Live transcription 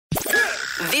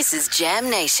This is Jam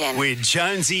Nation. With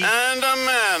Jonesy and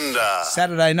Amanda.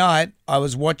 Saturday night, I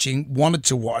wanted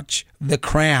to watch The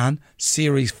Crown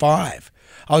Series 5.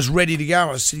 I was ready to go.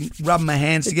 I was sitting, rubbing my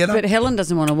hands together. But Helen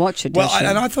doesn't want to watch it, does she?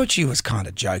 And I thought she was kind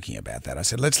of joking about that. I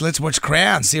said, let's watch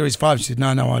Crown Series 5. She said,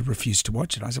 no, I refuse to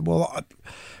watch it. I said,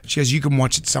 she goes, you can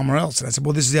watch it somewhere else. And I said,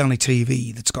 well, this is the only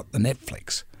TV that's got the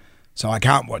Netflix, so I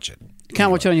can't watch it. Can't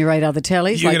watch it on your 8 other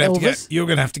tellies like Elvis? You're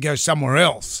going to have to go somewhere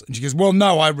else. And she goes, well,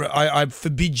 no, I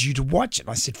forbid you to watch it.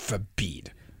 I said,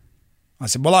 forbid. I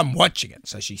said, well, I'm watching it.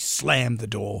 So she slammed the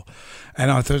door.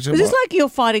 And I thought, Is this like you're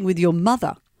fighting with your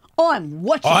mother? I'm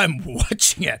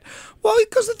watching it. Well,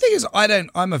 because the thing is,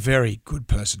 I'm a very good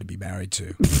person to be married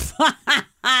to.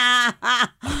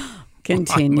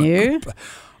 Continue.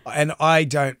 And I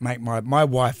don't make my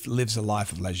wife lives a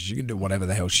life of leisure. She can do whatever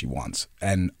the hell she wants.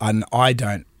 And I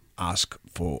don't ask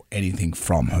for anything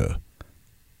from her.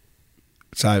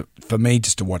 So for me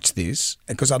just to watch this,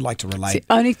 because I'd like to relate. It's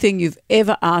the only thing you've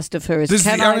ever asked of her is,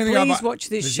 can I please watch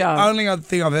this show? The only other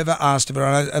thing I've ever asked of her,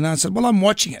 and I said, well, I'm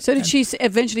watching it. So did she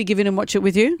eventually give in and watch it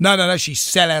with you? No. She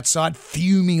sat outside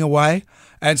fuming away.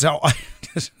 And so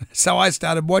I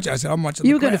started watching. I said, I'm watching.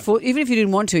 You were going to, even if you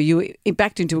didn't want to, you were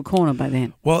backed into a corner by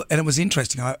then. Well, and it was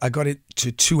interesting. I got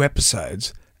into 2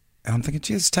 episodes, and I'm thinking,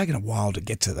 gee, it's taken a while to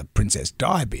get to the Princess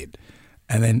Di bit.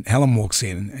 And then Helen walks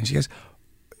in, and she goes,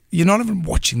 you're not even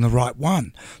watching the right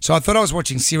one. So I thought I was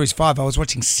watching Series 5. I was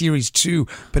watching Series 2,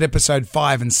 but episode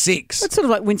 5 and 6. That's sort of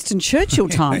like Winston Churchill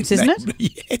times, isn't it?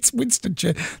 Yeah, it's Winston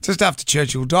Churchill, just after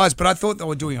Churchill dies. But I thought they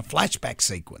were doing a flashback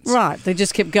sequence. Right. They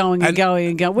just kept going and going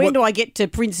and going. When do I get to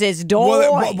Princess Di?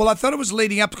 Well, I thought it was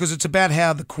leading up because it's about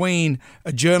how the Queen,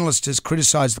 a journalist has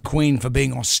criticised the Queen for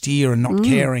being austere and not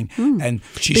caring, and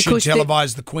she should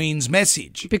televise the Queen's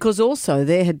message. Because also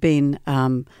there had been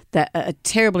a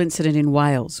terrible incident in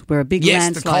Wales where a big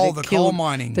landslide the coal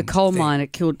mining. The coal miner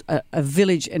killed a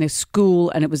village and a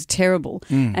school, and it was terrible.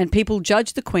 And people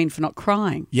judged the Queen for not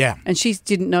crying. Yeah. And she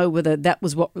didn't know whether that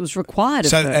was what was required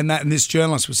of her. And this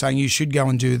journalist was saying you should go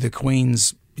and do the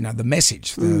Queen's, the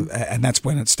message, and that's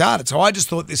when it started. So I just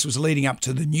thought this was leading up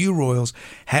to the new royals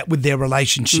with their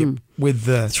relationship with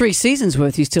the 3 seasons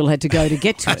worth. You still had to go to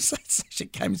get to it. So she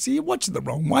came and said, "You're watching the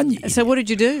wrong one." So what did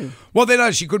you do? Well,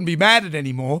 then she couldn't be mad at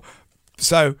anymore.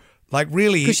 So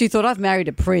really, because she thought, I've married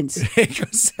a prince.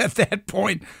 Because at that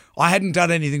point, I hadn't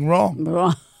done anything wrong.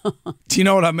 Right. Do you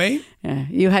know what I mean? Yeah,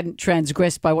 you hadn't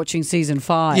transgressed by watching season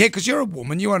 5. Yeah, because you're a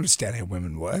woman. You understand how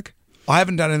women work. I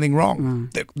haven't done anything wrong.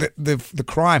 The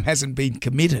crime hasn't been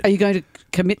committed. Are you going to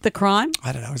commit the crime?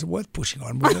 I don't know. Is it worth pushing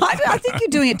on? I think you're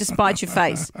doing it to spite your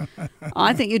face.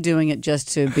 I think you're doing it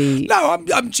just to be. No,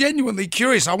 I'm genuinely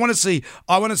curious. I want to see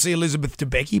Elizabeth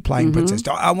Debicki playing Princess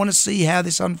Di. I want to see how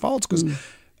this unfolds because,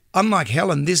 unlike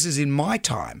Helen, this is in my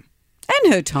time.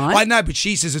 And her time. I know, but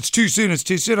she says it's too soon. It's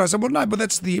too soon. I said, well, no, but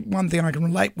that's the one thing I can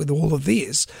relate with all of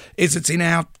this is it's in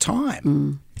our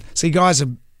time. See, guys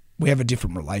we have a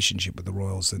different relationship with the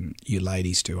royals than you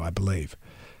ladies do, I believe.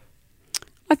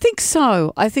 I think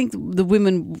so. I think the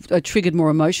women are triggered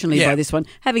more emotionally by this one.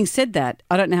 Having said that,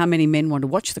 I don't know how many men want to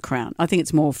watch The Crown. I think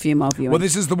it's more female viewing. Well,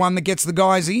 this is the one that gets the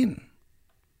guys in.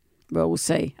 Well, we'll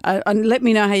see. And let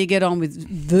me know how you get on with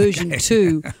version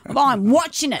 2. I'm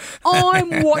watching it.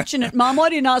 Mum. I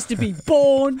didn't ask to be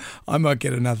born. I might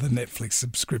get another Netflix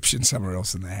subscription somewhere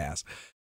else in the house.